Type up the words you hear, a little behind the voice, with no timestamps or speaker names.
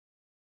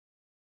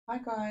Hi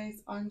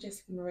guys, I'm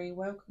Jessica Marie,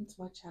 welcome to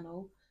my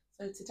channel.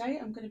 So today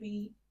I'm going to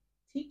be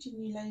teaching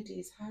you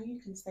ladies how you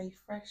can stay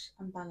fresh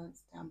and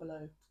balanced down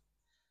below.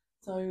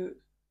 So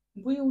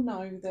we all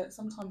know that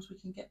sometimes we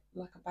can get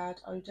like a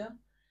bad odour,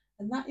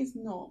 and that is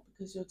not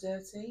because you're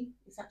dirty,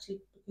 it's actually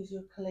because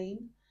you're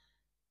clean,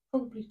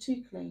 probably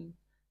too clean,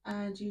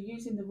 and you're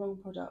using the wrong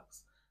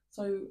products.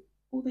 So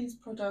all these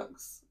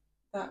products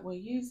that we're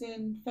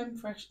using,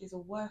 Femfresh is a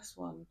worse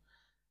one,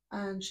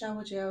 and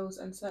shower gels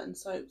and certain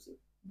soaps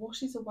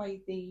washes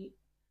away the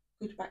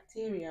good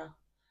bacteria.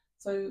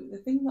 So the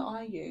thing that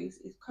I use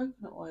is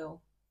coconut oil,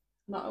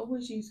 and I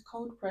always use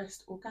cold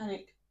pressed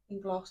organic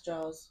in glass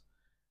jars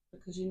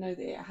because you know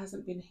that it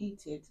hasn't been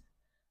heated.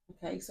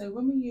 Okay, so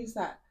when we use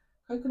that,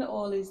 coconut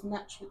oil is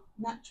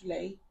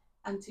naturally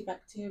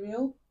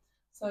antibacterial,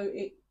 so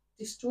it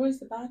destroys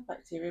the bad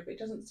bacteria, but it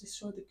doesn't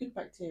destroy the good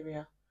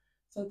bacteria.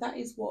 So that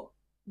is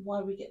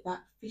why we get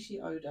that fishy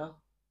odor.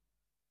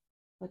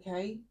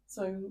 Okay,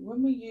 so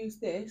when we use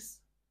this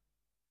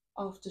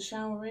after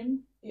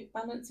showering, it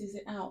balances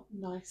it out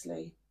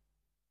nicely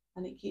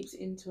and it keeps it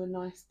into a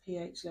nice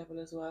pH level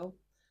as well.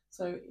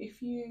 So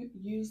if you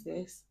use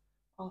this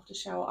after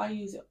shower, I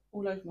use it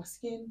all over my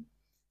skin.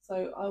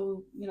 So I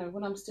will,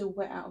 when I'm still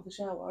wet out of the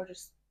shower, I'll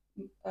just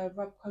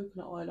rub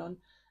coconut oil on.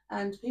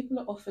 And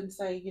people often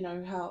say,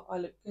 how I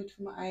look good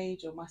for my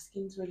age or my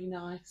skin's really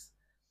nice.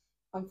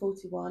 I'm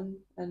 41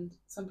 and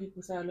some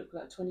people say I look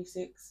like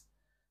 26.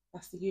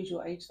 That's the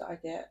usual age that I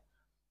get.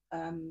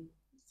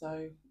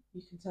 So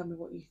you can tell me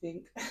what you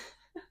think.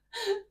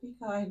 Be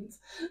kind.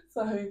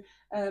 So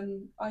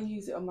I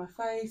use it on my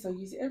face, I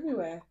use it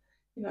everywhere.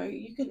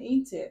 You can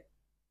eat it.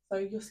 So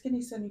your skin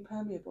is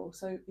semi-permeable,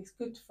 so it's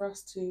good for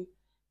us to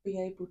be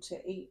able to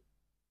eat,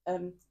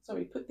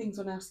 put things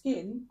on our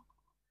skin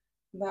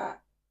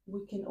that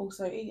we can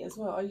also eat as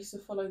well. I used to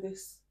follow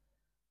this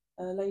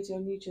lady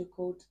on YouTube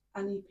called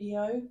Annie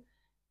P.O.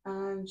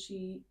 and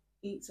she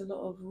eats a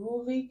lot of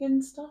raw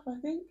vegan stuff, I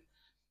think.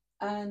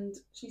 And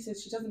she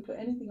says she doesn't put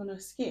anything on her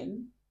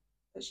skin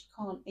that she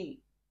can't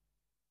eat.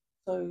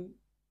 So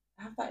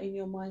have that in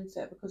your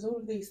mindset, because all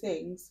of these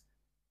things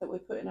that we're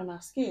putting on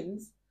our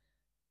skins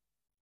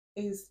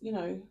is,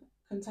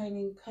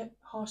 containing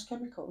harsh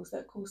chemicals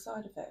that cause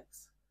side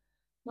effects.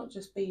 Not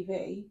just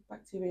BV,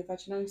 bacteria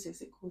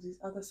vaginosis, it causes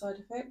other side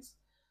effects.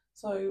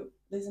 So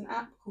there's an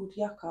app called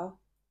Yucca,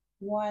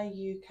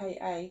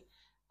 YUKA,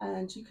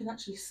 and you can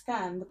actually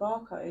scan the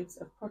barcodes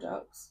of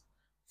products,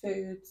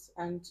 foods,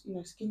 and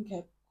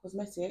skincare,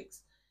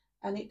 cosmetics,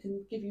 and it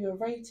can give you a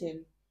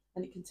rating,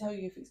 and it can tell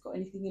you if it's got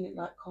anything in it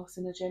like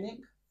carcinogenic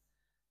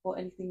or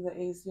anything that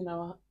is,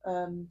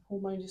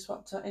 hormone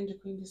disruptor,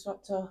 endocrine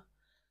disruptor.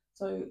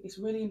 So it's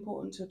really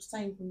important to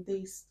abstain from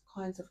these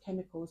kinds of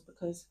chemicals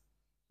because,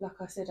 like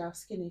I said, our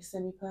skin is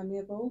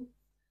semi-permeable.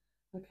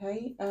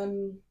 Okay.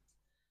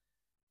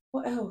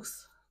 What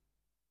else?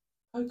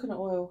 Coconut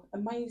oil,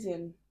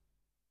 amazing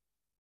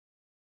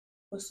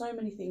for so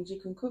many things. You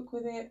can cook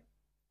with it,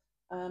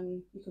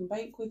 you can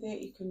bake with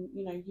it, you can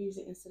use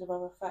it instead of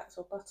other fats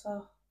or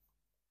butter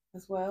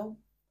as well.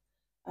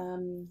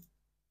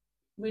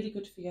 Really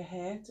good for your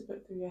hair, to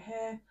put through your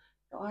hair,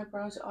 your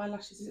eyebrows, your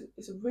eyelashes.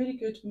 It's a really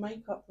good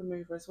makeup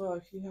remover as well.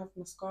 If you have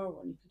mascara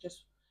on, you can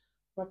just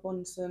rub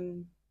on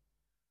some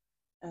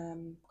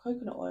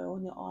coconut oil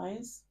on your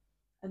eyes,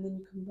 and then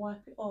you can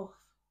wipe it off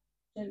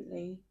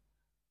gently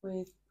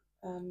with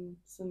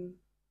some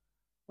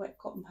wet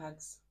cotton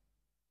pads,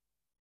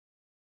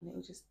 and it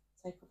will just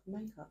take off the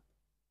makeup.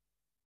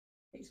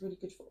 It's really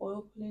good for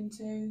oil pulling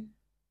too.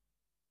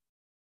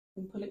 You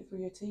can pull it through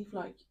your teeth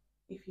like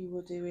if you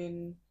were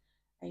doing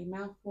a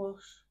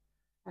mouthwash,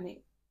 and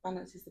it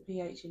balances the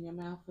pH in your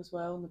mouth as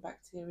well and the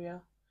bacteria.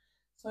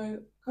 So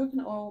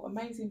coconut oil,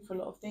 amazing for a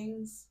lot of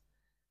things.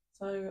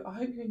 So I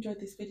hope you enjoyed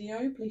this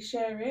video. Please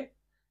share it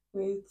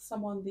with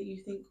someone that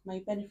you think may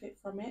benefit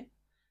from it,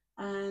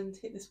 and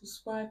hit the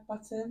subscribe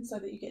button so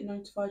that you get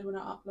notified when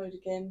I upload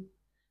again,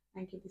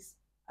 and give this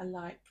a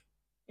like.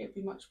 It would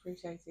be much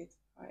appreciated.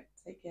 All right,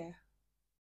 take care.